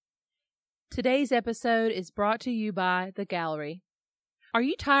Today's episode is brought to you by The Gallery. Are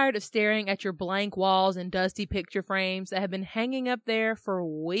you tired of staring at your blank walls and dusty picture frames that have been hanging up there for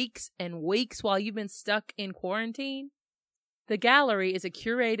weeks and weeks while you've been stuck in quarantine? The Gallery is a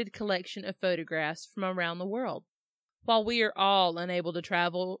curated collection of photographs from around the world. While we are all unable to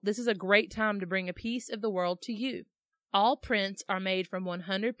travel, this is a great time to bring a piece of the world to you. All prints are made from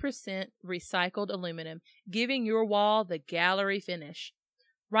 100% recycled aluminum, giving your wall the gallery finish.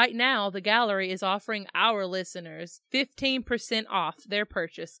 Right now, the Gallery is offering our listeners 15% off their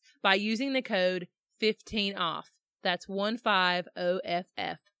purchase by using the code 15OFF. That's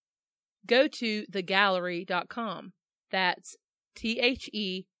 15OFF. Go to thegallery.com. That's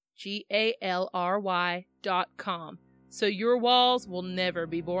TheGallery.com. So your walls will never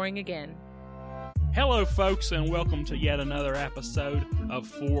be boring again. Hello, folks, and welcome to yet another episode of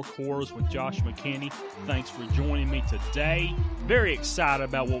Four Quarters with Josh McKinney. Thanks for joining me today. Very excited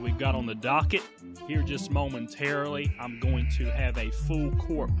about what we've got on the docket. Here just momentarily, I'm going to have a full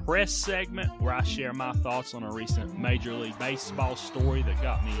court press segment where I share my thoughts on a recent Major League Baseball story that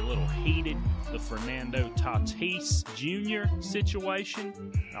got me a little heated, the Fernando Tatis Jr.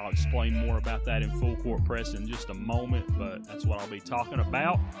 situation. I'll explain more about that in full court press in just a moment, but that's what I'll be talking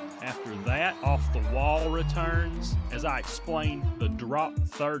about. After that, Off the Wall returns as I explain the drop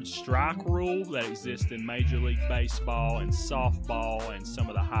third strike rule that exists in Major League Baseball and softball and some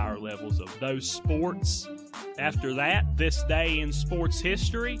of the higher levels of those sports. After that, This Day in Sports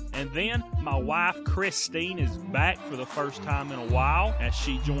History, and then my wife Christine is back for the first time in a while as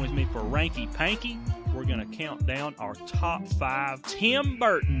she joins me for Ranky Panky. We're going to count down our top 5 Tim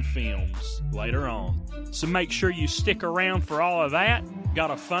Burton films later on. So make sure you stick around for all of that.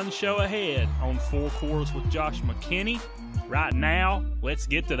 Got a fun show ahead on Four Quarters with Josh McKinney. Right now, let's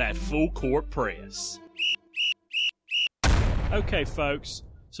get to that full court press. Okay, folks.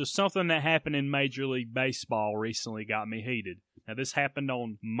 So something that happened in Major League Baseball recently got me heated. Now, this happened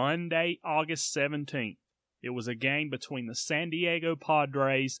on Monday, August 17th. It was a game between the San Diego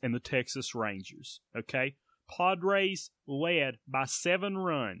Padres and the Texas Rangers. Okay? Padres led by 7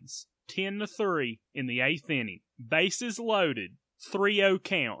 runs, 10-3 in the 8th inning. Bases loaded, 3-0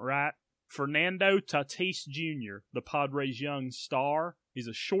 count, right? Fernando Tatis Jr., the Padres' young star, is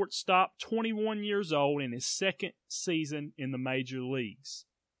a shortstop, 21 years old, in his second season in the major leagues.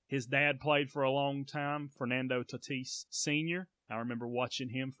 His dad played for a long time, Fernando Tatis Sr. I remember watching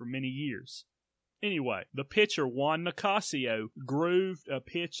him for many years. Anyway, the pitcher, Juan Nicasio, grooved a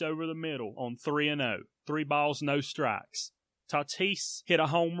pitch over the middle on 3-0. 3 balls, no strikes. Tatis hit a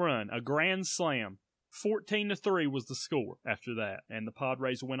home run, a grand slam. 14-3 was the score after that, and the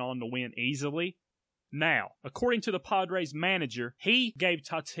Padres went on to win easily. Now, according to the Padres manager, he gave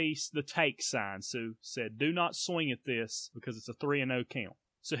Tatis the take sign, so said, do not swing at this because it's a 3-0 count.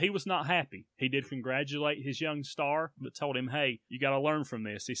 So he was not happy. He did congratulate his young star, but told him, hey, you got to learn from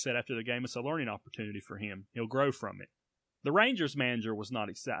this. He said after the game it's a learning opportunity for him. He'll grow from it. The Rangers manager was not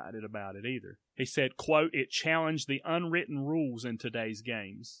excited about it either. He said, quote, it challenged the unwritten rules in today's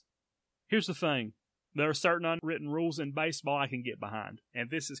games. Here's the thing. There are certain unwritten rules in baseball I can get behind,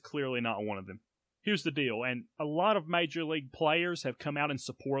 and this is clearly not one of them. Here's the deal, and a lot of Major League players have come out in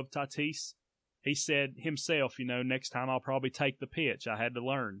support of Tatis. He said himself, next time I'll probably take the pitch. I had to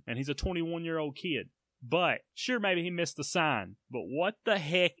learn. And he's a 21-year-old kid. But, sure, maybe he missed the sign. But what the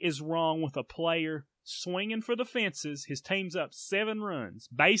heck is wrong with a player swinging for the fences? His team's up 7 runs,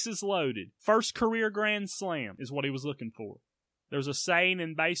 bases loaded. First career grand slam is what he was looking for. There's a saying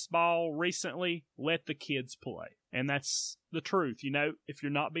in baseball recently, let the kids play. And that's the truth, if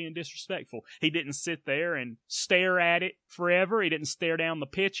you're not being disrespectful. He didn't sit there and stare at it forever. He didn't stare down the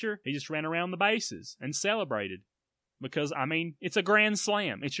pitcher. He just ran around the bases and celebrated. Because, it's a grand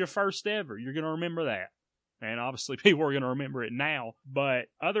slam. It's your first ever. You're going to remember that. And obviously people are going to remember it now. But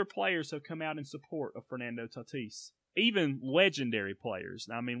other players have come out in support of Fernando Tatis. Even legendary players.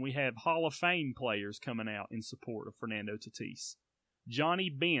 We have Hall of Fame players coming out in support of Fernando Tatis. Johnny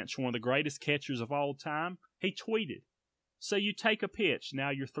Bench, one of the greatest catchers of all time, he tweeted, so you take a pitch,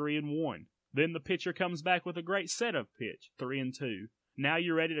 now you're 3-1. Then the pitcher comes back with a great setup pitch, 3-2. Now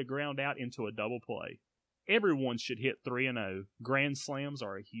you're ready to ground out into a double play. Everyone should hit 3-0. Grand slams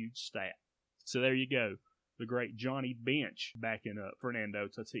are a huge stat. So there you go. The great Johnny Bench backing up Fernando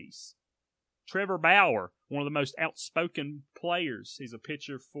Tatis. Trevor Bauer, one of the most outspoken players. He's a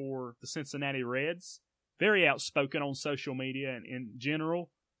pitcher for the Cincinnati Reds. Very outspoken on social media and in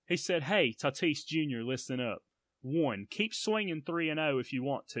general. He said, hey, Tatis Jr., listen up. 1, keep swinging 3-0 if you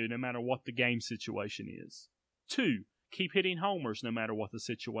want to, no matter what the game situation is. 2, keep hitting homers no matter what the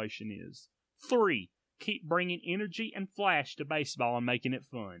situation is. 3, keep bringing energy and flash to baseball and making it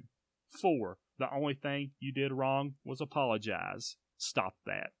fun. 4. The only thing you did wrong was apologize. Stop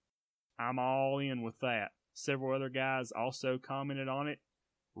that. I'm all in with that. Several other guys also commented on it.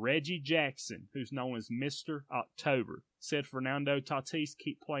 Reggie Jackson, who's known as Mr. October, said Fernando Tatis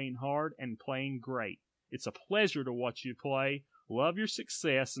keep playing hard and playing great. It's a pleasure to watch you play. Love your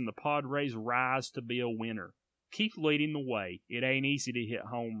success and the Padres rise to be a winner. Keep leading the way. It ain't easy to hit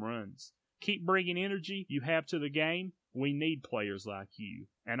home runs. Keep bringing energy you have to the game. We need players like you.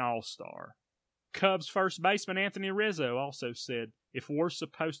 An all-star. Cubs first baseman Anthony Rizzo also said, if we're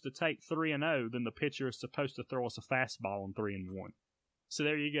supposed to take 3-0, then the pitcher is supposed to throw us a fastball in 3-1. So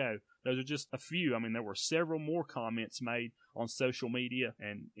there you go. Those are just a few. I mean, there were several more comments made on social media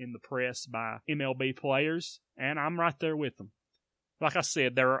and in the press by MLB players, and I'm right there with them. Like I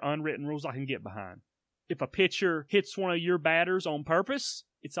said, there are unwritten rules I can get behind. If a pitcher hits one of your batters on purpose,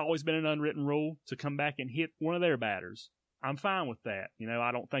 it's always been an unwritten rule to come back and hit one of their batters. I'm fine with that.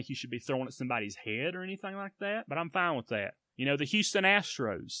 I don't think you should be throwing at somebody's head or anything like that, but I'm fine with that. The Houston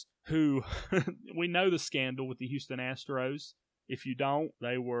Astros, who we know the scandal with the Houston Astros. If you don't,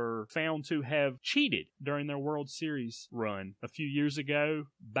 they were found to have cheated during their World Series run a few years ago,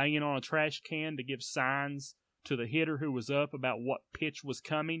 banging on a trash can to give signs to the hitter who was up about what pitch was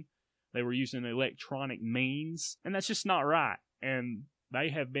coming. They were using electronic means, and that's just not right. And they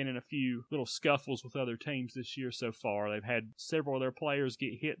have been in a few little scuffles with other teams this year so far. They've had several of their players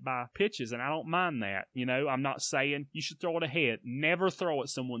get hit by pitches, and I don't mind that. I'm not saying you should throw it ahead. Never throw at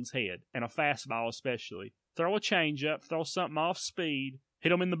someone's head, and a fastball especially. Throw a changeup, throw something off speed, hit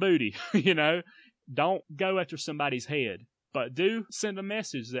them in the booty, Don't go after somebody's head. But do send a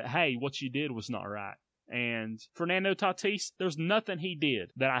message that, hey, what you did was not right. And Fernando Tatis, there's nothing he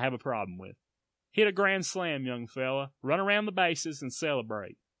did that I have a problem with. Hit a grand slam, young fella. Run around the bases and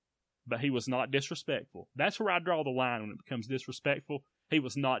celebrate. But he was not disrespectful. That's where I draw the line when it becomes disrespectful. He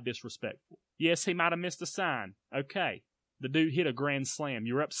was not disrespectful. Yes, he might have missed a sign. Okay. The dude hit a grand slam.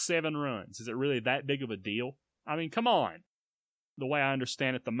 You're up 7 runs. Is it really that big of a deal? I mean, come on. The way I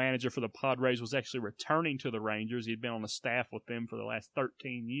understand it, the manager for the Padres was actually returning to the Rangers. He'd been on the staff with them for the last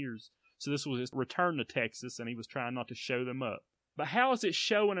 13 years. So this was his return to Texas, and he was trying not to show them up. But how is it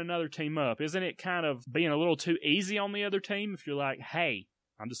showing another team up? Isn't it kind of being a little too easy on the other team if you're like, hey,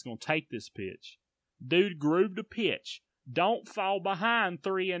 I'm just going to take this pitch? Dude grooved a pitch. Don't fall behind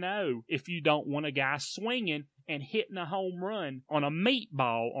 3-0 if you don't want a guy swinging and hitting a home run on a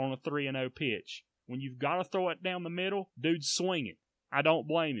meatball on a 3-0 pitch. When you've got to throw it down the middle, dude's swinging. I don't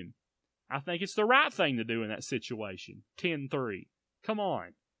blame him. I think it's the right thing to do in that situation. 10-3. Come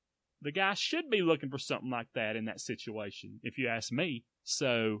on. The guy should be looking for something like that in that situation, if you ask me.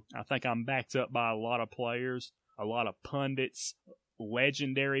 So I think I'm backed up by a lot of players, a lot of pundits,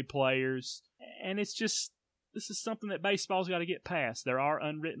 legendary players, and it's just, this is something that baseball's got to get past. There are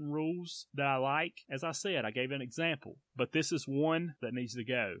unwritten rules that I like. As I said, I gave an example, but this is one that needs to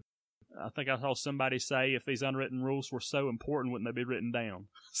go. I think I saw somebody say if these unwritten rules were so important, wouldn't they be written down?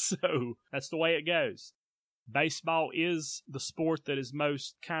 So that's the way it goes. Baseball is the sport that is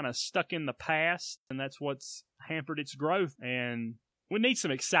most kind of stuck in the past, and that's what's hampered its growth. And we need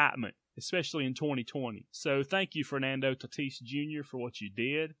some excitement, especially in 2020. So thank you, Fernando Tatis Jr., for what you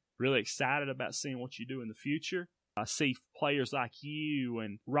did. Really excited about seeing what you do in the future. I see players like you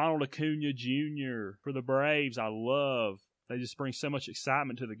and Ronald Acuna Jr. for the Braves. I love. They just bring so much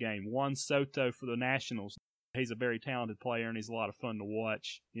excitement to the game. Juan Soto for the Nationals. He's a very talented player, and he's a lot of fun to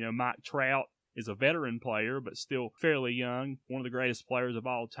watch. Mike Trout is a veteran player, but still fairly young. One of the greatest players of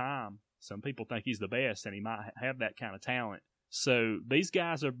all time. Some people think he's the best, and he might have that kind of talent. So these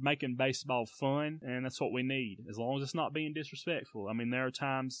guys are making baseball fun, and that's what we need, as long as it's not being disrespectful. I mean, there are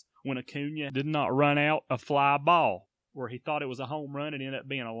times when Acuna did not run out a fly ball where he thought it was a home run and ended up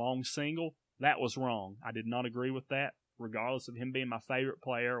being a long single. That was wrong. I did not agree with that, regardless of him being my favorite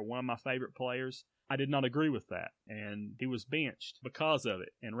player or one of my favorite players. I did not agree with that, and he was benched because of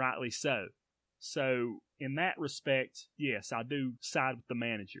it, and rightly so. So, in that respect, yes, I do side with the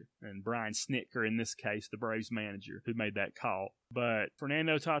manager, and Brian Snitker, in this case, the Braves manager, who made that call. But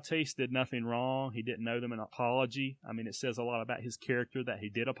Fernando Tatis did nothing wrong. He didn't owe them an apology. I mean, it says a lot about his character that he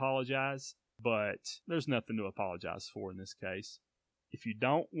did apologize, but there's nothing to apologize for in this case. If you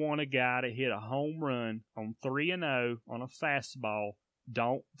don't want a guy to hit a home run on 3-0 on a fastball,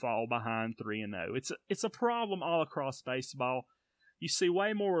 don't fall behind 3-0. It's a problem all across baseball. You see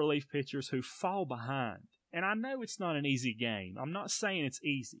way more relief pitchers who fall behind. And I know it's not an easy game. I'm not saying it's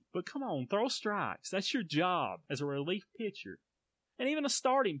easy. But come on, throw strikes. That's your job as a relief pitcher. And even a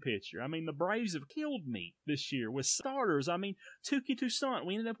starting pitcher. I mean, the Braves have killed me this year with starters. I mean, Touki Toussaint,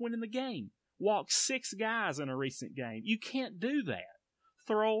 we ended up winning the game. Walked 6 guys in a recent game. You can't do that.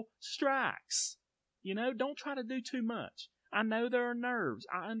 throw strikes. You know, don't try to do too much. I know there are nerves.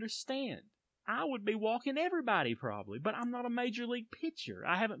 I understand. I would be walking everybody probably, but I'm not a major league pitcher.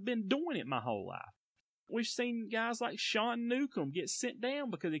 I haven't been doing it my whole life. We've seen guys like Sean Newcomb get sent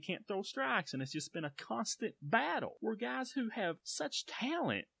down because he can't throw strikes, and it's just been a constant battle. We're guys who have such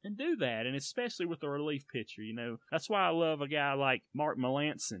talent and do that, and especially with a relief pitcher, you know. That's why I love a guy like Mark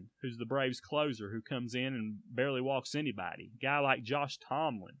Melancon, who's the Braves closer, who comes in and barely walks anybody. A guy like Josh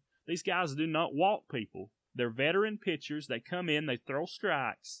Tomlin. These guys do not walk people. They're veteran pitchers. They come in, they throw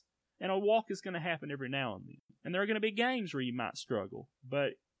strikes, and a walk is going to happen every now and then. And there are going to be games where you might struggle,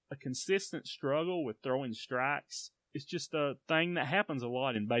 but a consistent struggle with throwing strikes is just a thing that happens a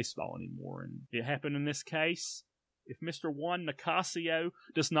lot in baseball anymore. And it happened in this case. If Mr. Juan Nicasio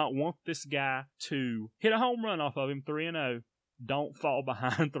does not want this guy to hit a home run off of him 3-0, don't fall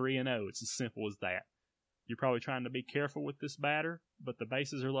behind 3-0. It's as simple as that. You're probably trying to be careful with this batter, but the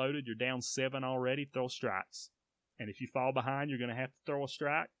bases are loaded. You're down 7 already. Throw strikes. And if you fall behind, you're going to have to throw a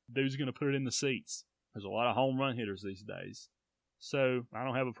strike. Dude's going to put it in the seats. There's a lot of home run hitters these days. So I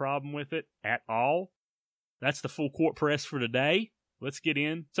don't have a problem with it at all. That's the full court press for today. Let's get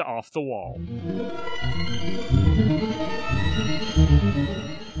into Off the Wall.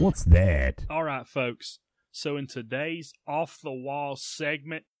 What's that? All right, folks. So in today's Off the Wall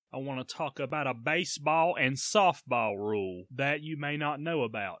segment, I want to talk about a baseball and softball rule that you may not know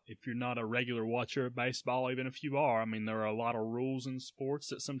about if you're not a regular watcher of baseball, even if you are. I mean, there are a lot of rules in sports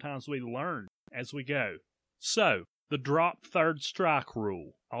that sometimes we learn as we go. So, the drop third strike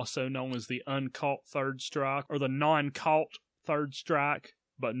rule, also known as the uncaught third strike or the non-caught third strike,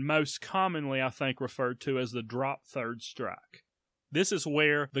 but most commonly I think referred to as the drop third strike. This is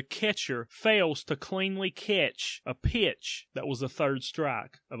where the catcher fails to cleanly catch a pitch that was a third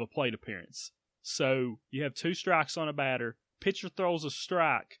strike of a plate appearance. So you have 2 strikes on a batter, pitcher throws a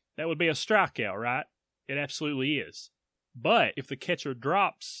strike, that would be a strikeout, right? It absolutely is. But if the catcher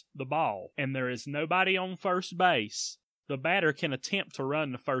drops the ball and there is nobody on first base, the batter can attempt to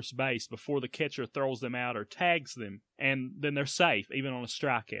run to first base before the catcher throws them out or tags them, and then they're safe, even on a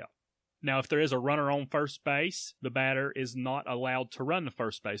strikeout. Now, if there is a runner on first base, the batter is not allowed to run to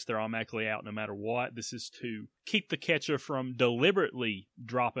first base. They're automatically out no matter what. This is to keep the catcher from deliberately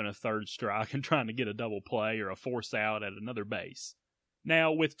dropping a third strike and trying to get a double play or a force out at another base.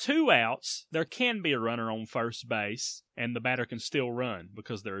 Now, with 2 outs, there can be a runner on first base, and the batter can still run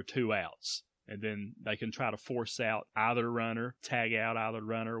because there are 2 outs. And then they can try to force out either runner, tag out either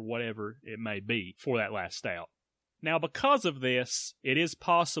runner, whatever it may be for that last out. Now, because of this, it is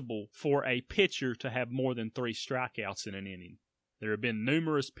possible for a pitcher to have more than 3 strikeouts in an inning. There have been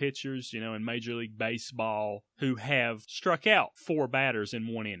numerous pitchers, in Major League Baseball who have struck out 4 batters in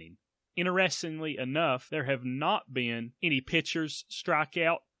one inning. Interestingly enough, there have not been any pitchers strike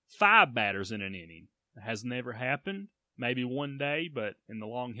out 5 batters in an inning. It has never happened. Maybe one day, but in the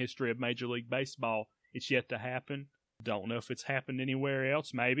long history of Major League Baseball, it's yet to happen. Don't know if it's happened anywhere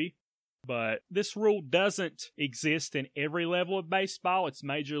else, maybe. But this rule doesn't exist in every level of baseball. It's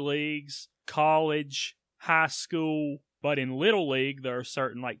major leagues, college, high school. But in Little League, there are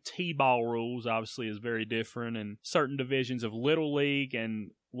certain, T-ball rules, obviously, is very different. And certain divisions of Little League and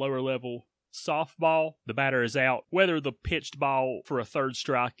lower level softball, the batter is out, whether the pitched ball for a third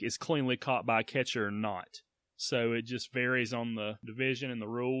strike is cleanly caught by a catcher or not. So it just varies on the division and the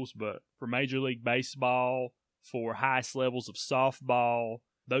rules. But for Major League Baseball, for highest levels of softball,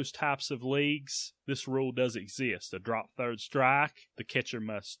 those types of leagues, this rule does exist. A drop third strike, the catcher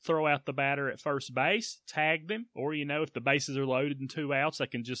must throw out the batter at first base, tag them, or, if the bases are loaded and 2 outs, they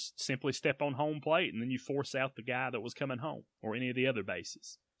can just simply step on home plate, and then you force out the guy that was coming home, or any of the other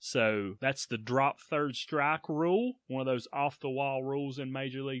bases. So that's the drop third strike rule, one of those off-the-wall rules in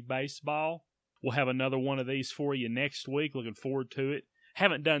Major League Baseball. We'll have another one of these for you next week. Looking forward to it.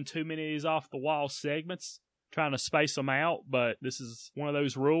 Haven't done too many of these off-the-wall segments. Trying to space them out, but this is one of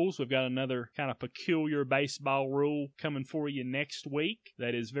those rules. We've got another kind of peculiar baseball rule coming for you next week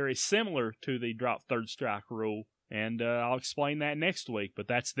that is very similar to the drop third strike rule, and I'll explain that next week, but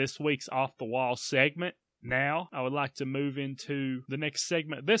that's this week's Off the Wall segment. Now, I would like to move into the next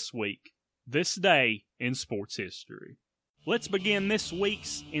segment this week, This Day in Sports History. Let's begin this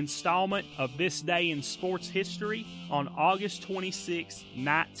week's installment of This Day in Sports History on August 26,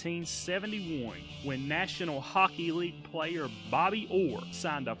 1971, when National Hockey League player Bobby Orr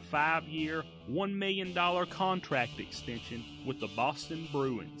signed a 5-year, $1 million contract extension with the Boston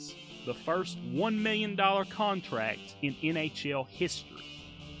Bruins, the first $1 million contract in NHL history.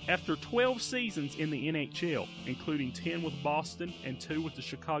 After 12 seasons in the NHL, including 10 with Boston and 2 with the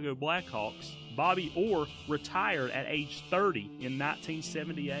Chicago Blackhawks, Bobby Orr retired at age 30 in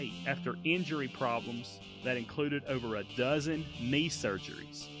 1978 after injury problems that included over a dozen knee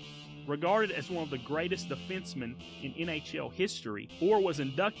surgeries. Regarded as one of the greatest defensemen in NHL history, Orr was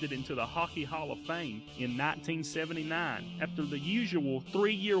inducted into the Hockey Hall of Fame in 1979 after the usual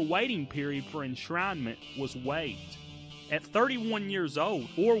 3-year waiting period for enshrinement was waived. At 31 years old,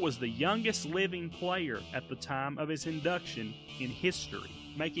 Orr was the youngest living player at the time of his induction in history,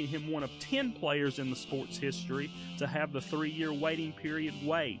 making him one of 10 players in the sport's history to have the 3-year waiting period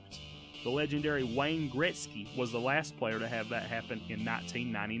waived. The legendary Wayne Gretzky was the last player to have that happen in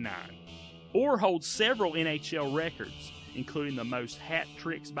 1999. Orr holds several NHL records, including the most hat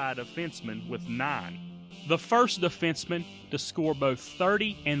tricks by a defenseman with 9. The first defenseman to score both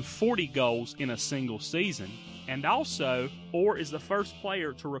 30 and 40 goals in a single season, and also, Orr is the first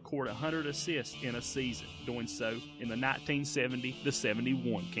player to record 100 assists in a season, doing so in the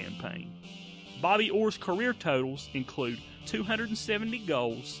 1970-71 campaign. Bobby Orr's career totals include 270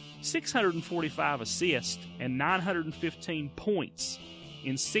 goals, 645 assists, and 915 points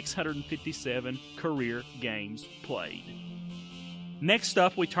in 657 career games played. Next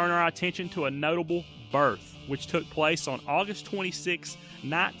up, we turn our attention to a notable birth, which took place on August 26,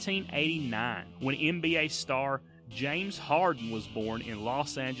 1989, when NBA star James Harden was born in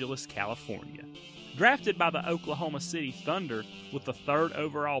Los Angeles, California. Drafted by the Oklahoma City Thunder with the 3rd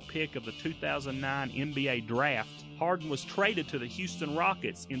overall pick of the 2009 NBA Draft, Harden was traded to the Houston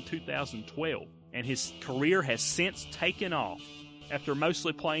Rockets in 2012, and his career has since taken off. After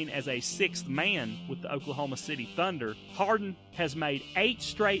mostly playing as a 6th man with the Oklahoma City Thunder, Harden has made 8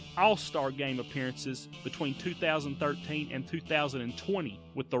 straight All-Star Game appearances between 2013 and 2020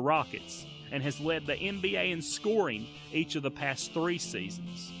 with the Rockets, and has led the NBA in scoring each of the past 3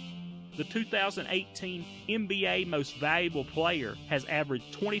 seasons. The 2018 NBA Most Valuable Player has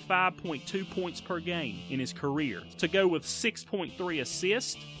averaged 25.2 points per game in his career, to go with 6.3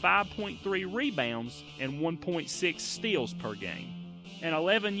 assists, 5.3 rebounds, and 1.6 steals per game. An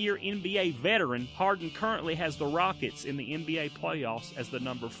 11-year NBA veteran, Harden currently has the Rockets in the NBA playoffs as the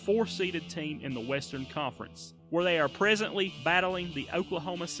number 4 seeded team in the Western Conference, where they are presently battling the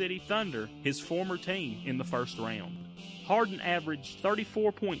Oklahoma City Thunder, his former team, in the first round. Harden averaged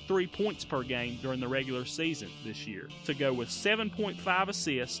 34.3 points per game during the regular season this year, to go with 7.5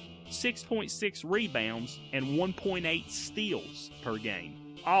 assists, 6.6 rebounds, and 1.8 steals per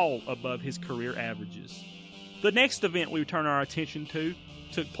game, all above his career averages. The next event we turn our attention to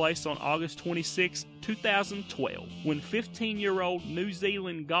took place on August 26, 2012, when 15-year-old New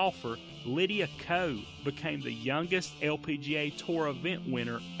Zealand golfer Lydia Ko became the youngest LPGA Tour event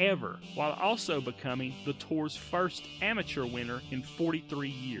winner ever, while also becoming the tour's first amateur winner in 43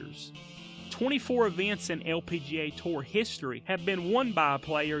 years. 24 events in LPGA Tour history have been won by a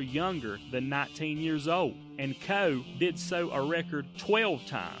player younger than 19 years old, and Ko did so a record 12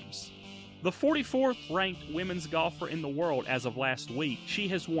 times. The 44th ranked women's golfer in the world as of last week, she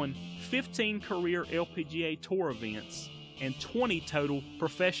has won 15 career LPGA Tour events and 20 total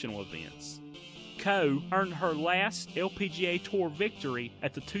professional events. Ko earned her last LPGA Tour victory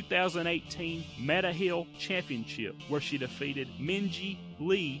at the 2018 Medihill Championship, where she defeated Minjee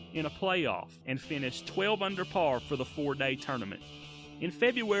Lee in a playoff and finished 12 under par for the 4-day tournament. In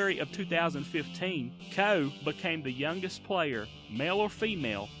February of 2015, Ko became the youngest player, male or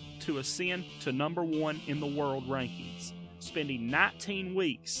female, to ascend to number 1 in the world rankings, spending 19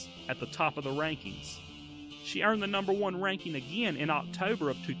 weeks at the top of the rankings. She earned the number 1 ranking again in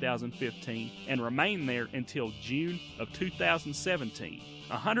October of 2015 and remained there until June of 2017,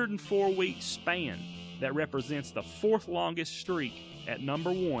 a 104-week span that represents the 4th longest streak at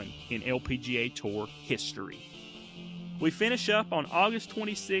number 1 in LPGA Tour history. We finish up on August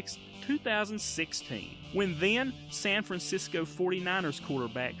 26, 2016, when then San Francisco 49ers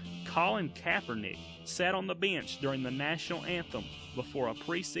quarterback Colin Kaepernick sat on the bench during the national anthem before a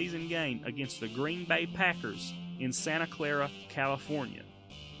preseason game against the Green Bay Packers in Santa Clara, California.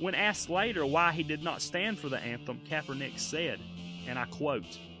 When asked later why he did not stand for the anthem, Kaepernick said, and I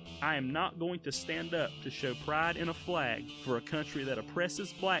quote, "I am not going to stand up to show pride in a flag for a country that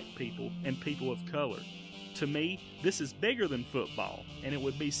oppresses black people and people of color. To me, this is bigger than football, and it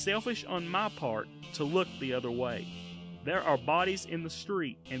would be selfish on my part to look the other way. There are bodies in the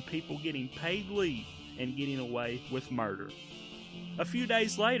street and people getting paid leave and getting away with murder." A few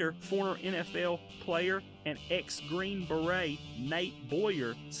days later, former NFL player and ex-Green Beret Nate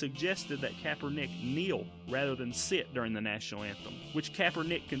Boyer suggested that Kaepernick kneel rather than sit during the national anthem, which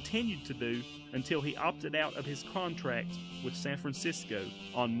Kaepernick continued to do until he opted out of his contract with San Francisco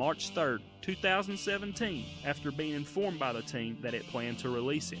on March 3rd, 2017, after being informed by the team that it planned to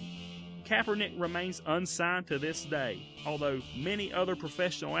release him. Kaepernick remains unsigned to this day, although many other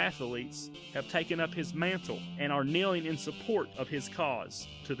professional athletes have taken up his mantle and are kneeling in support of his cause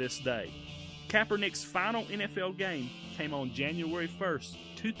to this day. Kaepernick's final NFL game came on January 1st,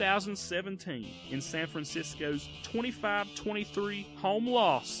 2017 in San Francisco's 25-23 home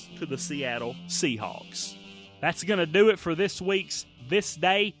loss to the Seattle Seahawks. That's going to do it for this week's This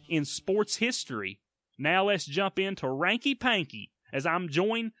Day in Sports History. Now let's jump into Ranky Panky, as I'm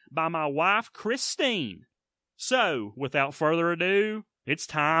joined by my wife, Christine. So, without further ado, it's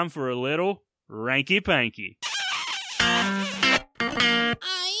time for a little Ranky Panky.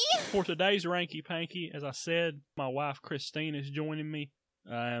 For today's Ranky Panky, as I said, my wife, Christine, is joining me,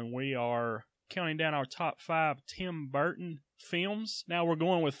 and we are counting down our top 5 Tim Burton films. Now, we're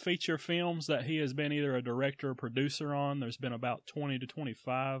going with feature films that he has been either a director or producer on. There's been about 20 to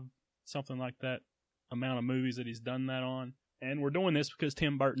 25, something like that, amount of movies that he's done that on. And we're doing this because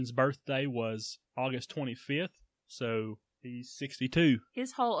Tim Burton's birthday was August 25th, so he's 62.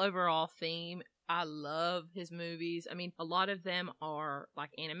 His whole overall theme, I love his movies. I mean, a lot of them are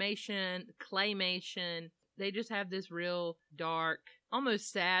like animation, claymation. They just have this real dark,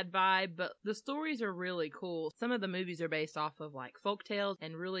 almost sad vibe, but the stories are really cool. Some of the movies are based off of like folktales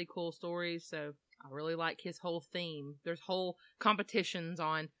and really cool stories, so I really like his whole theme. There's whole competitions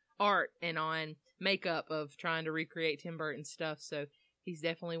on art and on makeup of trying to recreate Tim Burton stuff, so he's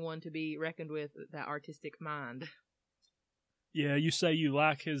definitely one to be reckoned with, that artistic mind. Yeah, you say you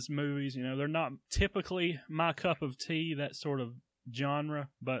like his movies. You know, they're not typically my cup of tea, that sort of genre,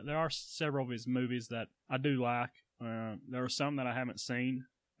 but there are several of his movies that I do like. There are some that I haven't seen.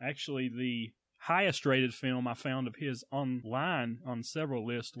 Actually, the highest rated film I found of his online on several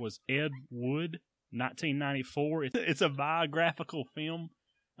lists was Ed Wood, 1994. It's a biographical film.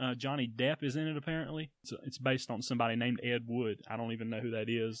 Johnny Depp is in it, apparently. It's based on somebody named Ed Wood. I don't even know who that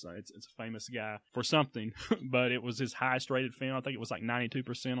is. It's a famous guy for something, but it was his highest rated film. I think it was like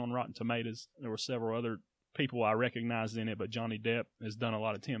 92% on Rotten Tomatoes. There were several other people I recognized in it, but Johnny Depp has done a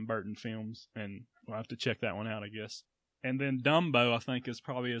lot of Tim Burton films, and we'll have to check that one out, I guess. And then Dumbo, I think, is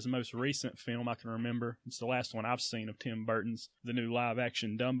probably his most recent film I can remember. It's the last one I've seen of Tim Burton's, the new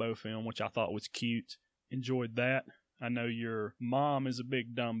live-action Dumbo film, which I thought was cute. Enjoyed that. I know your mom is a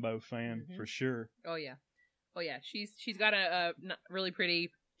big Dumbo fan, for sure. Oh yeah. She's got a really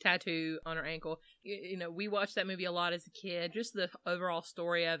pretty tattoo on her ankle. You know, we watched that movie a lot as a kid. Just the overall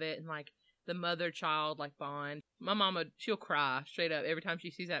story of it and like the mother-child like bond. My mama, she'll cry straight up every time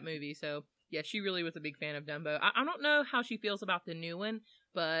she sees that movie. So yeah, she really was a big fan of Dumbo. I don't know how she feels about the new one,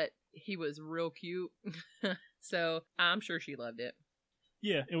 but he was real cute. So I'm sure she loved it.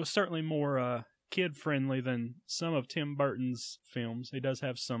 Yeah, it was certainly more kid-friendly than some of Tim Burton's films. He does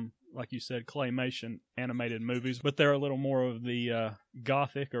have some, like you said, claymation animated movies, but they're a little more of the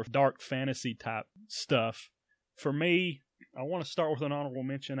gothic or dark fantasy type stuff. For me, I want to start with an honorable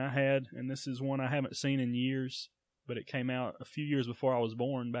mention I had, and this is one I haven't seen in years, but it came out a few years before I was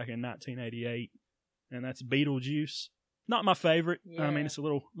born, back in 1988, and that's Beetlejuice. Not my favorite. Yeah. I mean, it's a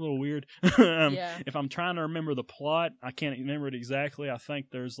little weird. If I'm trying to remember the plot, I can't remember it exactly. I think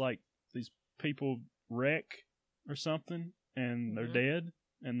there's like these people wreck or something, and they're dead,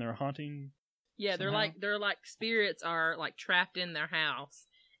 and they're haunting. Yeah, somehow. they're like spirits are like trapped in their house,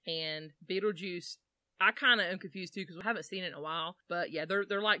 and Beetlejuice. I kind of am confused too because I haven't seen it in a while. But yeah,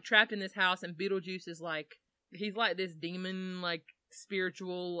 they're like trapped in this house, and Beetlejuice is like he's like this demon, like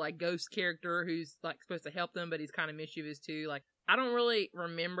spiritual, like ghost character who's like supposed to help them, but he's kind of mischievous too. Like I don't really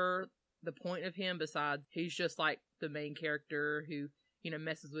remember the point of him besides he's just like the main character who, you know,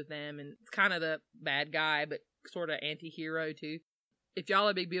 messes with them, and it's kind of the bad guy, but sort of anti-hero too. If y'all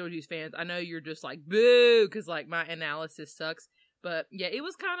are big Beetlejuice fans, I know you're just like, boo, because like my analysis sucks. But yeah, it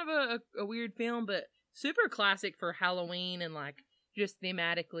was kind of a weird film, but super classic for Halloween and like just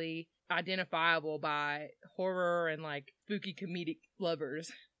thematically identifiable by horror and like spooky comedic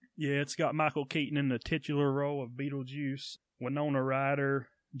lovers. Yeah, it's got Michael Keaton in the titular role of Beetlejuice, Winona Ryder,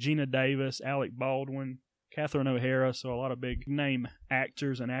 Gina Davis, Alec Baldwin, Catherine O'Hara, so a lot of big name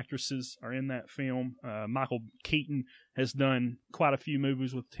actors and actresses are in that film. Michael Keaton has done quite a few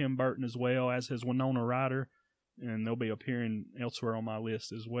movies with Tim Burton as well, as has Winona Ryder, and they'll be appearing elsewhere on my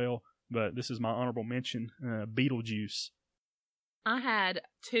list as well. But this is my honorable mention, Beetlejuice. I had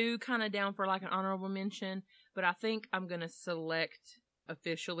two kind of down for like an honorable mention. but I think I'm going to select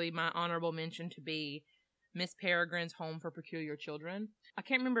officially my honorable mention to be Miss Peregrine's Home for Peculiar Children. I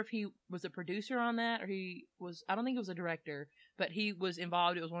can't remember if he was a producer on that or I don't think he was a director, but he was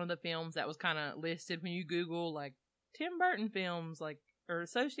involved. It was one of the films that was kind of listed when you Google like Tim Burton films, like, or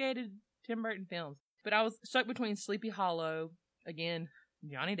associated Tim Burton films. But I was stuck between Sleepy Hollow, again,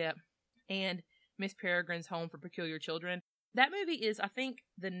 Johnny Depp, and Miss Peregrine's Home for Peculiar Children. That movie is, I think,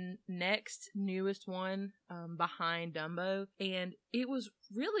 the next newest one behind Dumbo. And it was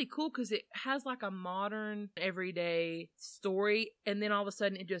really cool because it has like a modern, everyday story. And then all of a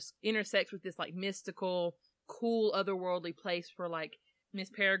sudden it just intersects with this like mystical, cool, otherworldly place where like Miss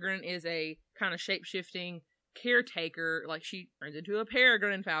Peregrine is a kind of shape-shifting caretaker. Like she turns into a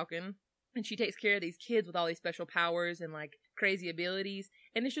peregrine falcon. And she takes care of these kids with all these special powers and like crazy abilities.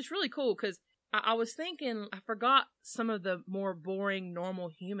 And it's just really cool because I was thinking, I forgot some of the more boring, normal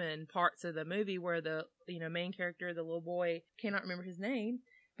human parts of the movie where the, main character, the little boy, cannot remember his name,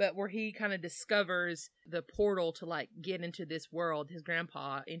 but where he kind of discovers the portal to like get into this world his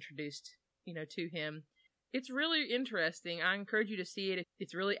grandpa introduced, to him. It's really interesting. I encourage you to see it.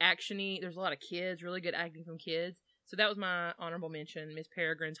 It's really actiony. There's a lot of kids, really good acting from kids. So that was my honorable mention, Miss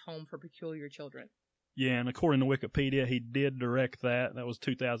Peregrine's Home for Peculiar Children. Yeah, and according to Wikipedia, he did direct that. That was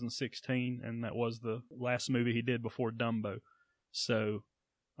 2016, and that was the last movie he did before Dumbo. So,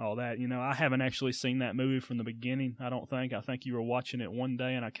 all that, I haven't actually seen that movie from the beginning, I don't think. I think you were watching it one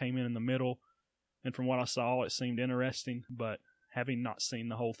day, and I came in the middle, and from what I saw, it seemed interesting, but having not seen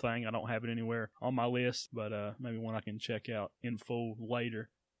the whole thing, I don't have it anywhere on my list, but maybe one I can check out in full later.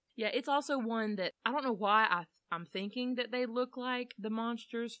 Yeah, it's also one that, I don't know why I'm thinking that they look like the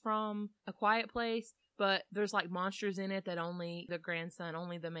monsters from A Quiet Place, but there's like monsters in it that only the grandson,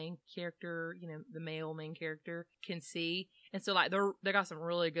 only the main character, the male main character can see. And so like they got some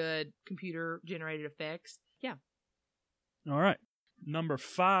really good computer generated effects. Yeah. All right. Number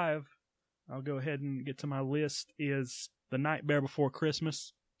 5, I'll go ahead and get to my list, is The Nightmare Before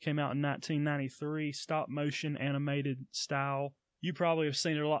Christmas. Came out in 1993, stop motion animated style. You probably have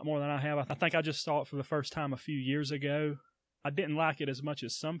seen it a lot more than I have. I think I just saw it for the first time a few years ago. I didn't like it as much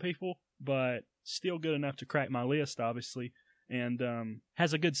as some people, but still good enough to crack my list, obviously. And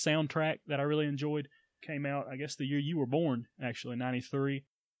has a good soundtrack that I really enjoyed. Came out, I guess, the year you were born, actually, 93.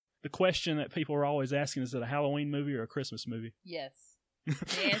 The question that people are always asking, is it a Halloween movie or a Christmas movie? Yes.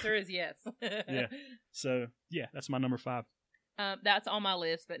 The answer is yes. Yeah. So, yeah, that's my number 5. That's on my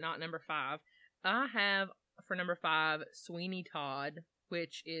list, but not number 5. I have, for number 5, Sweeney Todd,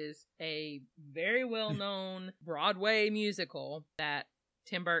 which is a very well-known Broadway musical that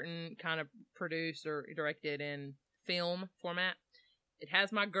Tim Burton kind of produced or directed in film format. It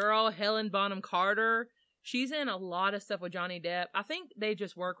has my girl, Helen Bonham Carter. She's in a lot of stuff with Johnny Depp. I think they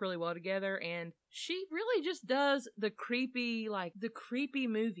just work really well together, and she really just does the creepy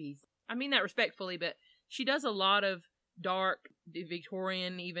movies. I mean that respectfully, but she does a lot of dark,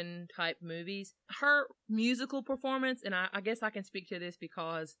 Victorian even type movies. Her musical performance, and I guess I can speak to this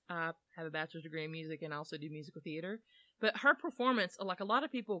because I have a bachelor's degree in music and I also do musical theater, but her performance, like a lot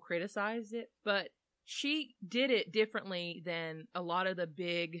of people criticized it, but she did it differently than a lot of the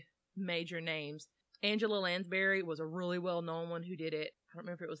big major names. Angela Lansbury was a really well-known one who did it. I don't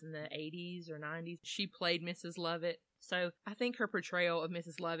remember if it was in the 80s or 90s. She played Mrs. Lovett. So I think her portrayal of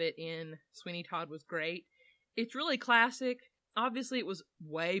Mrs. Lovett in Sweeney Todd was great. It's really classic. Obviously, it was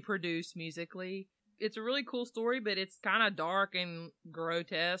way produced musically. It's a really cool story, but it's kind of dark and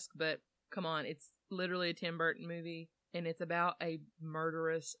grotesque. But come on, it's literally a Tim Burton movie, and it's about a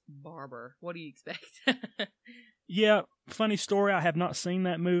murderous barber. What do you expect? Yeah, funny story. I have not seen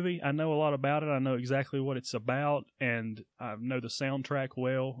that movie. I know a lot about it. I know exactly what it's about, and I know the soundtrack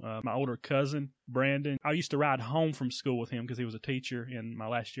well. My older cousin, Brandon, I used to ride home from school with him because he was a teacher in my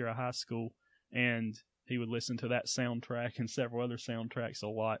last year of high school, and he would listen to that soundtrack and several other soundtracks a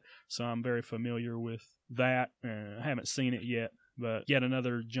lot, so I'm very familiar with that. I haven't seen it yet, but yet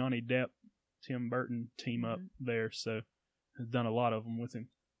another Johnny Depp, Tim Burton team up there, so I've done a lot of them with him.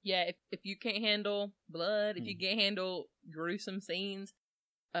 Yeah, if you can't handle blood, if you can't handle gruesome scenes,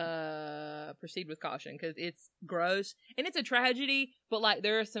 proceed with caution, because it's gross, and it's a tragedy, but like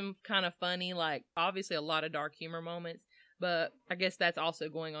there are some kind of funny, like obviously a lot of dark humor moments, but I guess that's also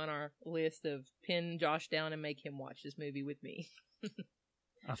going on our list of pin Josh down and make him watch this movie with me.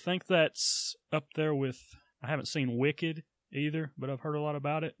 I think that's up there with, I haven't seen Wicked either, but I've heard a lot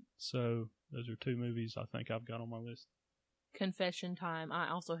about it, so those are 2 movies I think I've got on my list. Confession time. I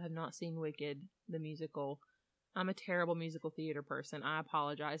also have not seen Wicked, the musical. I'm a terrible musical theater person. I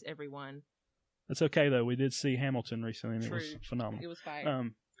apologize, everyone. That's okay, though. We did see Hamilton recently, and True. It was phenomenal. It was fire.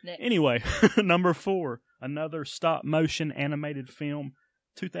 Next. Anyway, number 4, another stop-motion animated film,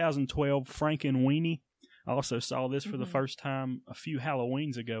 2012, Frankenweenie. I also saw this for the first time a few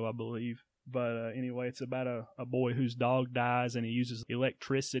Halloweens ago, I believe. But anyway, it's about a boy whose dog dies, and he uses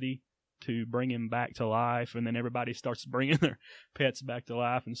electricity to bring him back to life, and then everybody starts bringing their pets back to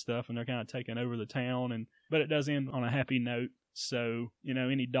life and stuff, and they're kind of taking over the town. But it does end on a happy note. So,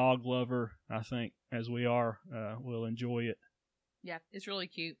 any dog lover, I think, as we are, will enjoy it. Yeah, it's really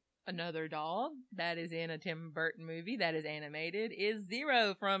cute. Another dog that is in a Tim Burton movie that is animated is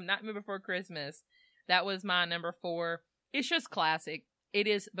Zero from Nightmare Before Christmas. That was my number 4. It's just classic. It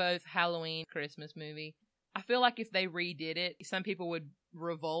is both Halloween Christmas movie. I feel like if they redid it, some people would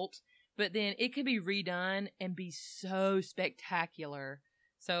revolt, but then it could be redone and be so spectacular.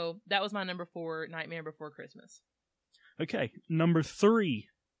 So that was my number 4, Nightmare Before Christmas. Okay, number 3.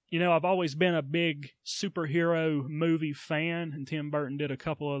 I've always been a big superhero movie fan, and Tim Burton did a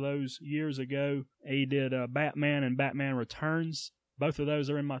couple of those years ago. He did Batman and Batman Returns. Both of those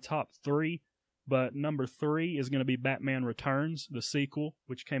are in my top 3, but number 3 is going to be Batman Returns, the sequel,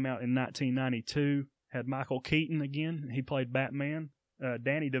 which came out in 1992. Had Michael Keaton again. He played Batman.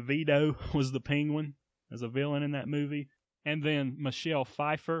 Danny DeVito was the Penguin as a villain in that movie. And then Michelle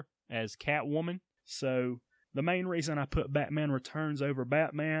Pfeiffer as Catwoman. So the main reason I put Batman Returns over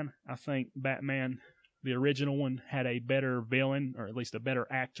Batman, I think Batman, the original one, had a better villain, or at least a better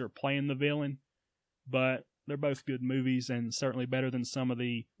actor playing the villain. But they're both good movies, and certainly better than some of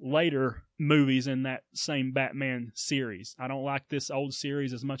the later movies in that same Batman series. I don't like this old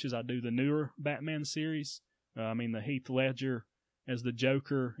series as much as I do the newer Batman series. The Heath Ledger as the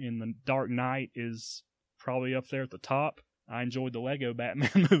Joker in The Dark Knight is probably up there at the top. I enjoyed the Lego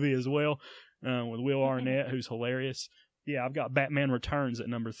Batman movie as well, with Will Arnett, who's hilarious. Yeah, I've got Batman Returns at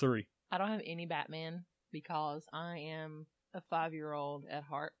number 3. I don't have any Batman because I am a 5-year-old at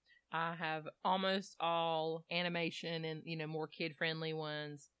heart. I have almost all animation and, more kid-friendly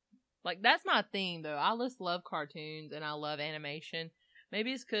ones. Like, that's my theme, though. I just love cartoons and I love animation.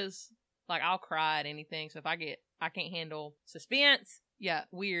 Maybe it's because, I'll cry at anything. So if I can't handle suspense. Yeah,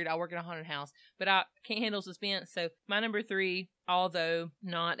 weird. I work in a haunted house, but I can't handle suspense. So my number 3, although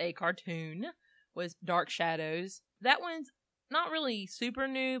not a cartoon, was Dark Shadows. That one's not really super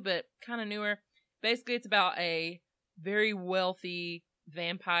new, but kind of newer. Basically, it's about a very wealthy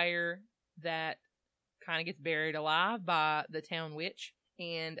vampire that kind of gets buried alive by the town witch.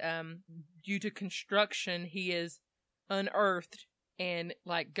 And due to construction, he is unearthed and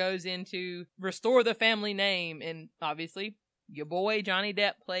goes into restore the family name. And obviously, your boy Johnny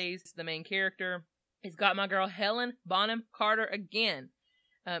Depp plays the main character. He's got my girl Helen Bonham Carter again.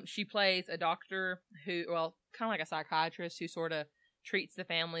 She plays a doctor who, kind of like a psychiatrist who sort of treats the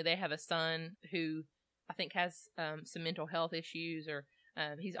family. They have a son who I think has some mental health issues, or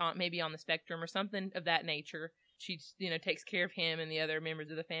he's maybe on the spectrum or something of that nature. She, takes care of him and the other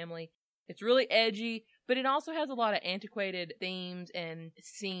members of the family. It's really edgy, but it also has a lot of antiquated themes and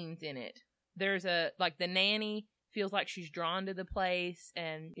scenes in it. There's the nanny feels like she's drawn to the place,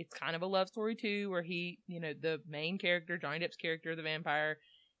 and it's kind of a love story too, where he, the main character, Johnny Depp's character, the vampire,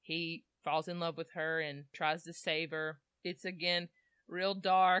 he falls in love with her and tries to save her. It's, again, real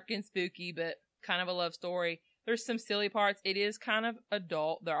dark and spooky, but kind of a love story. There's some silly parts. It is kind of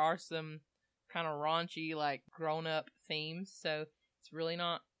adult. There are some kind of raunchy, grown-up themes, so it's really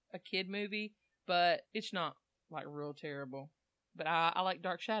not a kid movie, but it's not, real terrible. But I like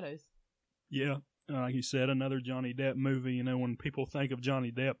Dark Shadows. Yeah. Like you said, another Johnny Depp movie. When people think of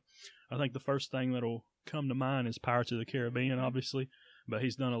Johnny Depp, I think the first thing that'll come to mind is Pirates of the Caribbean, obviously. But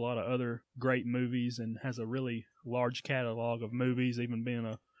he's done a lot of other great movies and has a really large catalog of movies, even being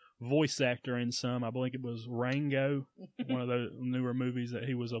a voice actor in some. I believe it was Rango, one of the newer movies that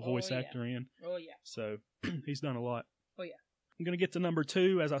he was a voice actor in. Oh, yeah. So he's done a lot. Oh, yeah. I'm going to get to number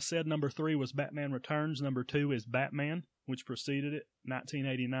 2. As I said, number 3 was Batman Returns. Number 2 is Batman, which preceded it,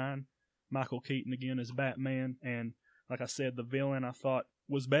 1989. Michael Keaton again as Batman, and like I said, the villain I thought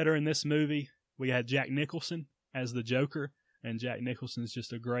was better in this movie. We had Jack Nicholson as the Joker, and Jack Nicholson's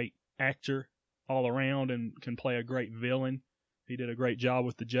just a great actor all around and can play a great villain. He did a great job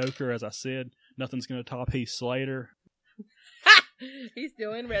with the Joker. As I said, nothing's going to top Heath Slater. He's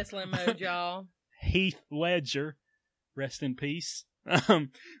still in wrestling mode, y'all. Heath Ledger, rest in peace.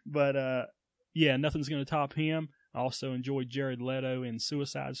 But yeah, nothing's going to top him. I also enjoyed Jared Leto in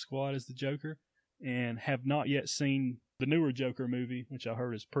Suicide Squad as the Joker, and have not yet seen the newer Joker movie, which I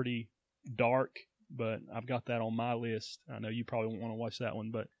heard is pretty dark, but I've got that on my list. I know you probably won't want to watch that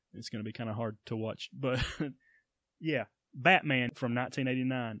one, but it's going to be kind of hard to watch. But yeah, Batman from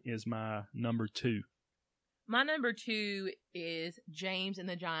 1989 is my number 2. My number 2 is James and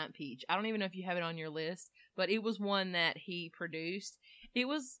the Giant Peach. I don't even know if you have it on your list, but it was one that he produced. It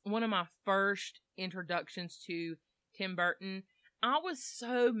was one of my first introductions to Tim Burton. I was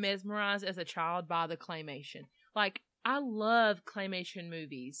so mesmerized as a child by the claymation. Like, I love claymation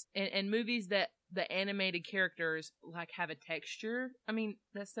movies and movies that the animated characters like have a texture. I mean,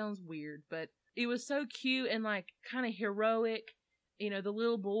 that sounds weird, but it was so cute and like kind of heroic. You know, the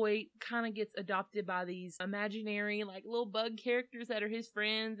little boy kind of gets adopted by these imaginary, like, little bug characters that are his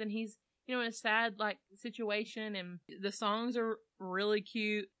friends, and he's, you know, in a sad, like, situation, and the songs are really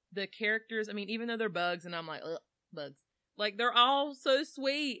cute. The characters, I mean, even though they're bugs, and I'm like, ugh, bugs. Like, they're all so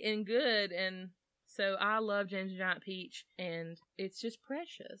sweet and good, and so I love James and Giant Peach, and it's just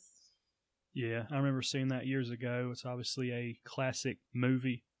precious. Yeah, I remember seeing that years ago. It's obviously a classic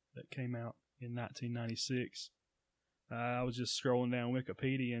movie that came out in 1996. I was just scrolling down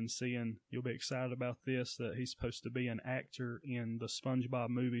Wikipedia and seeing, you'll be excited about this, that he's supposed to be an actor in the SpongeBob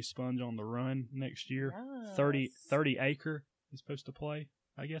movie Sponge on the Run next year. Yes. 30 Acre he's supposed to play,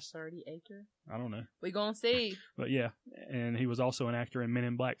 I guess. 30 Acre? I don't know. We gonna see. But yeah, and he was also an actor in Men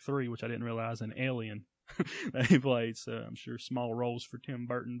in Black 3, which I didn't realize, an Alien that he played. So I'm sure small roles for Tim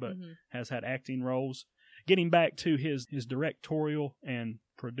Burton, but has had acting roles. Getting back to his directorial and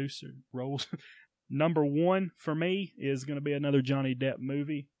producer roles, number 1 for me is going to be another Johnny Depp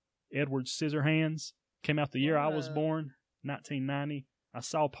movie, Edward Scissorhands. Came out the year I was born, 1990. I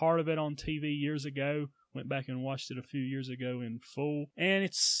saw part of it on TV years ago. Went back and watched it a few years ago in full. And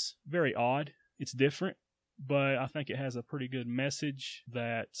it's very odd. It's different, but I think it has a pretty good message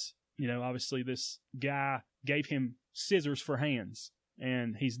that, you know, obviously this guy gave him scissors for hands.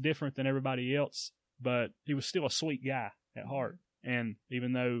 And he's different than everybody else, but he was still a sweet guy at heart. And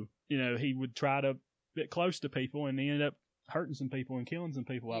even though, you know, he would try to get close to people, and he ended up hurting some people and killing some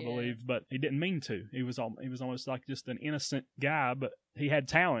people, I believe, but he didn't mean to. He was almost like just an innocent guy, but he had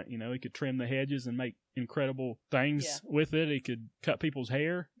talent. You know, he could trim the hedges and make incredible things with it. He could cut people's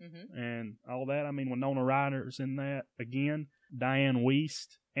hair and all that. I mean, Winona Ryder's in that again, Diane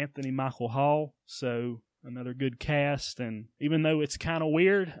Wiest, Anthony Michael Hall. So another good cast. And even though it's kind of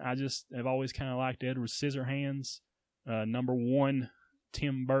weird, I just have always kind of liked Edward Scissorhands. Number 1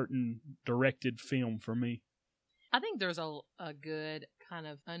 Tim Burton directed film for me. I think there's a good kind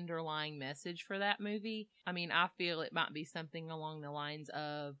of underlying message for that movie. I mean, I feel it might be something along the lines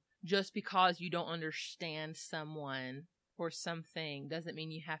of, just because you don't understand someone or something doesn't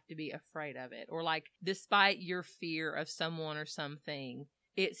mean you have to be afraid of it. Or like, despite your fear of someone or something,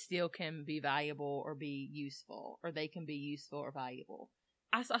 it still can be valuable or be useful, or they can be useful or valuable.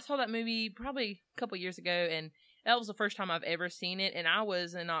 I saw that movie probably a couple years ago, and that was the first time I've ever seen it, and I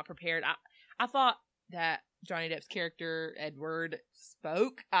was not prepared. I thought that Johnny Depp's character, Edward,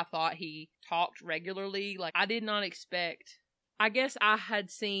 spoke. I thought he talked regularly. Like, I did not expect... I guess I had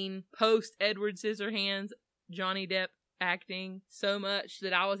seen post-Edward Scissorhands Johnny Depp acting so much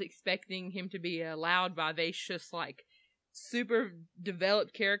that I was expecting him to be a loud, vivacious, like, super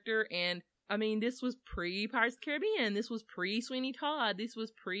developed character, and I mean, this was pre-Pirates of the Caribbean. This was pre-Sweeney Todd. This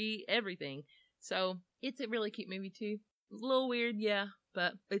was pre-everything. So, it's a really cute movie, too. It's a little weird, yeah,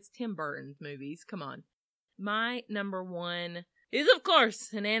 but it's Tim Burton's movies. Come on. My number 1 is, of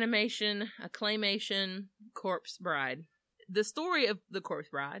course, an animation, a claymation, Corpse Bride. The story of The Corpse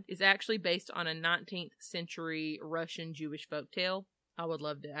Bride is actually based on a 19th century Russian Jewish folktale. I would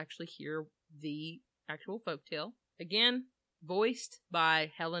love to actually hear the actual folktale. Again, voiced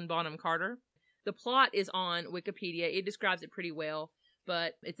by Helen Bonham Carter. The plot is on Wikipedia. It describes it pretty well,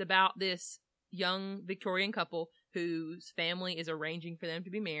 but it's about this young Victorian couple whose family is arranging for them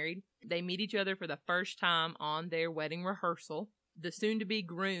to be married. They meet each other for the first time on their wedding rehearsal. The soon-to-be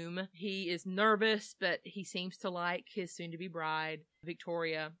groom, he is nervous, but he seems to like his soon-to-be bride,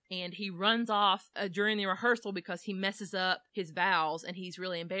 Victoria, and he runs off during the rehearsal because he messes up his vows, and he's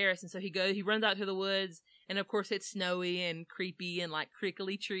really embarrassed, and so he runs out to the woods, and of course it's snowy and creepy, and like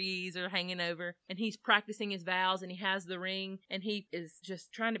crickly trees are hanging over, and he's practicing his vows, and he has the ring, and he is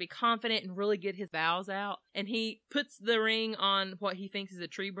just trying to be confident and really get his vows out, and he puts the ring on what he thinks is a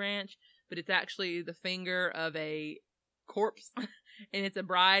tree branch, but it's actually the finger of a corpse, and it's a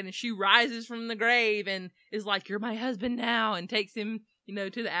bride, and she rises from the grave and is like, "You're my husband now," and takes him, you know,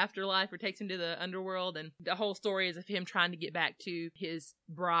 to the afterlife, or takes him to the underworld. And the whole story is of him trying to get back to his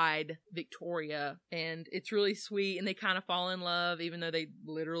bride, Victoria, and it's really sweet, and they kind of fall in love, even though they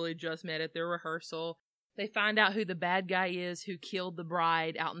literally just met at their rehearsal. They find out who the bad guy is who killed the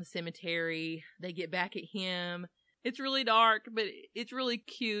bride out in the cemetery. They get back at him. It's really dark, but it's really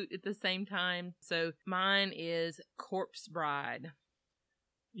cute at the same time. So mine is Corpse Bride.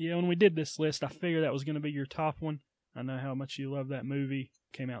 yeah, when we did this list, I figured that was going to be your top one. I know how much you love that movie.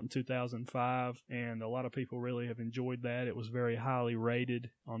 Came out in 2005, and a lot of people really have enjoyed that. It was very highly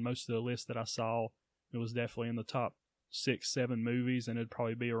rated on most of the lists that I saw. It was definitely in the top 6, 7 movies, and it'd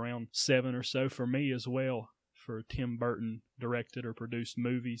probably be around 7 or so for me as well for Tim Burton directed or produced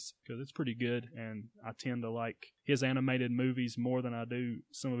movies, because it's pretty good, and I tend to like his animated movies more than I do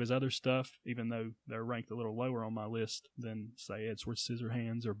some of his other stuff, even though they're ranked a little lower on my list than, say, Edward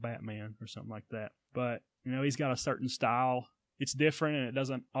Scissorhands or Batman or something like that. But, you know, he's got a certain style. It's different, and it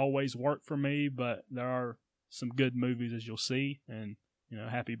doesn't always work for me, but there are some good movies, as you'll see, and, you know,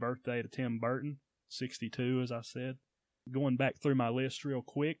 happy birthday to Tim Burton, 62, as I said. Going back through my list real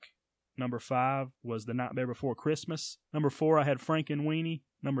quick, number 5 was The Nightmare Before Christmas. Number 4, I had Frankenweenie.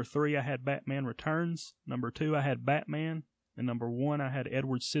 Number 3, I had Batman Returns. Number 2, I had Batman. And number 1, I had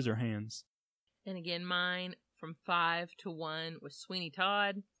Edward Scissorhands. And again, mine from 5 to 1 was Sweeney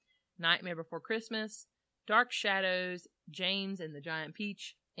Todd, Nightmare Before Christmas, Dark Shadows, James and the Giant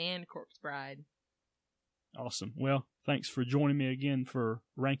Peach, and Corpse Bride. Awesome. Well, thanks for joining me again for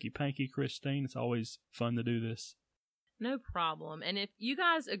Ranky Panky, Christine. It's always fun to do this. No problem. And if you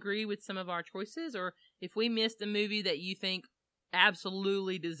guys agree with some of our choices, or if we missed a movie that you think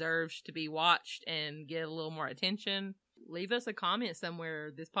absolutely deserves to be watched and get a little more attention, leave us a comment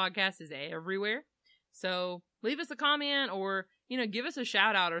somewhere. This podcast is everywhere. So leave us a comment, or, you know, give us a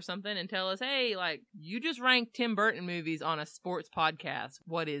shout out or something and tell us, hey, like, you just ranked Tim Burton movies on a sports podcast.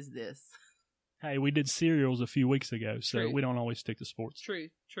 What is this? Hey, we did cereals a few weeks ago, so Truth. we don't always stick to sports.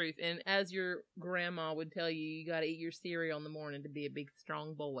 Truth. And as your grandma would tell you, you got to eat your cereal in the morning to be a big,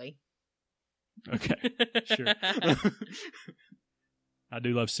 strong boy. Okay, sure. I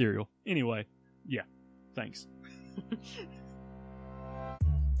do love cereal. Anyway, yeah, thanks.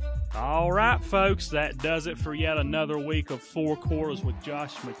 All right, folks, that does it for yet another week of Four Quarters with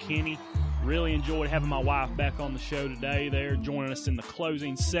Josh McKinney. Really enjoyed having my wife back on the show today there, joining us in the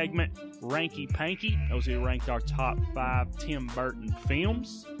closing segment, Ranky Panky. Those who ranked our top 5 Tim Burton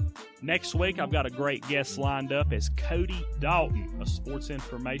films. Next week, I've got a great guest lined up as Cody Dalton, a sports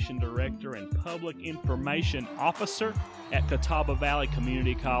information director and public information officer at Catawba Valley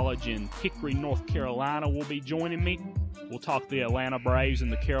Community College in Hickory, North Carolina, will be joining me. We'll talk the Atlanta Braves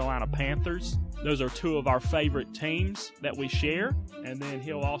and the Carolina Panthers. Those are 2 of our favorite teams that we share. And then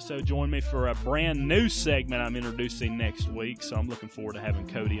he'll also join me for a brand new segment I'm introducing next week. So I'm looking forward to having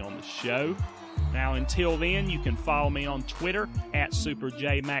Cody on the show. Now, until then, you can follow me on Twitter at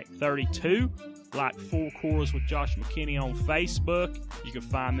SuperJMac32. Like Four Quarters with Josh McKinney on Facebook. You can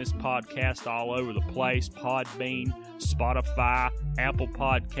find this podcast all over the place. Podbean, Spotify, Apple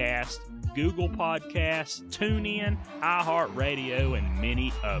Podcasts, Google Podcasts, TuneIn, iHeartRadio, and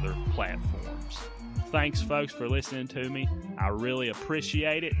many other platforms. Thanks, folks, for listening to me. I really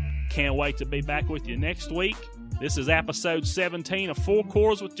appreciate it. Can't wait to be back with you next week. This is episode 17 of Four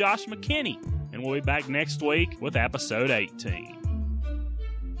Quarters with Josh McKinney, and we'll be back next week with episode 18.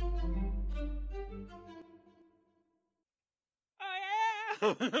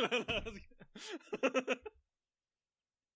 Oh, yeah!